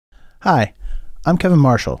Hi, I'm Kevin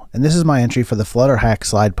Marshall, and this is my entry for the Flutter Hack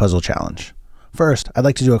Slide Puzzle Challenge. First, I'd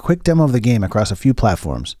like to do a quick demo of the game across a few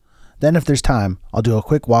platforms. Then, if there's time, I'll do a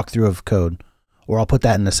quick walkthrough of code, or I'll put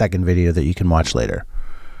that in the second video that you can watch later.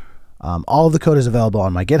 All of the code is available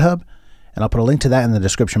on my GitHub, and I'll put a link to that in the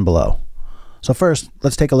description below. So first,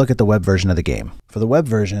 let's take a look at the web version of the game. For the web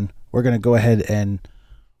version, we're going to go ahead and,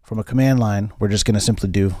 from a command line, we're just going to simply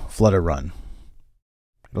do flutter run.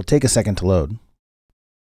 It'll take a second to load.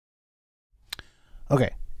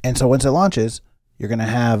 Okay, and so once it launches, you're going to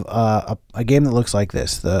have a game that looks like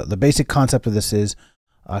this. The basic concept of this is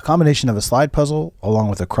a combination of a slide puzzle along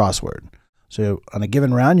with a crossword. So on a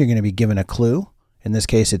given round, you're going to be given a clue. In this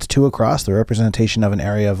case, it's 2 across, the representation of an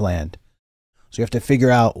area of land. So you have to figure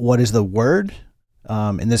out what is the word.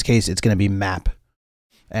 In this case, it's going to be map.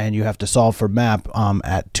 And you have to solve for map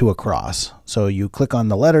at 2 across. So you click on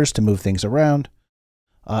the letters to move things around.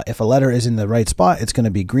 If a letter is in the right spot, it's going to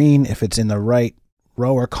be green. If it's in the right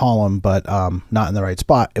row or column, but not in the right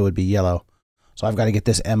spot, it would be yellow. So I've got to get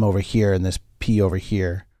this M over here and this P over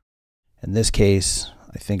here. In this case,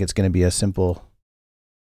 I think it's going to be a simple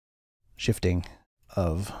shifting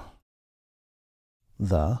of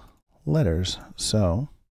the letters. So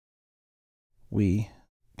we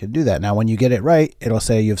can do that. Now, when you get it right, it'll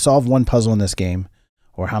say you've solved one puzzle in this game,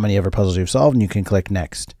 or how many ever puzzles you've solved, and you can click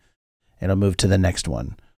next. It'll move to the next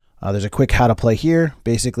one. There's a quick how to play here.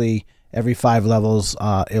 Basically, every 5 levels,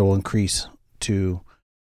 it will increase to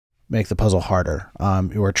make the puzzle harder.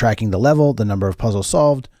 We're tracking the level, the number of puzzles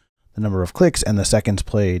solved, the number of clicks, and the seconds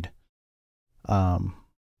played. And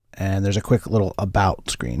there's a quick little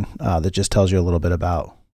about screen that just tells you a little bit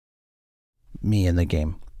about me in the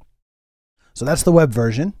game. So that's the web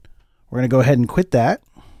version. We're going to go ahead and quit that.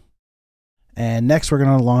 And next, we're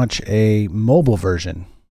going to launch a mobile version.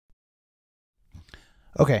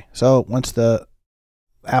 Okay, so once the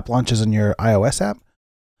app launches on your iOS app,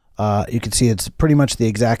 you can see it's pretty much the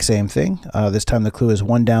exact same thing. This time the clue is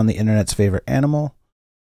 1 down, the internet's favorite animal.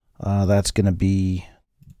 That's going to be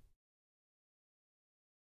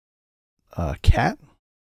cat.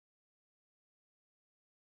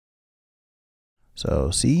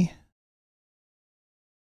 So C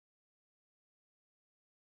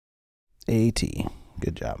A T.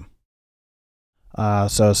 Good job.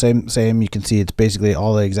 So same. You can see it's basically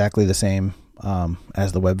all exactly the same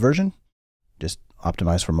as the web version, just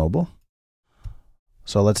optimized for mobile.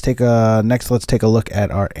 So let's take a look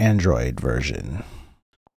at our Android version.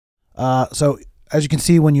 So as you can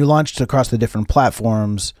see, when you launched across the different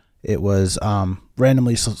platforms, it was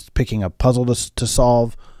randomly picking a puzzle to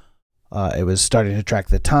solve. It was starting to track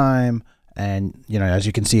the time, and as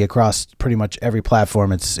you can see across pretty much every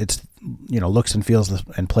platform, it's looks and feels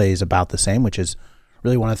and plays about the same, which is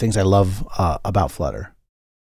really one of the things I love about Flutter.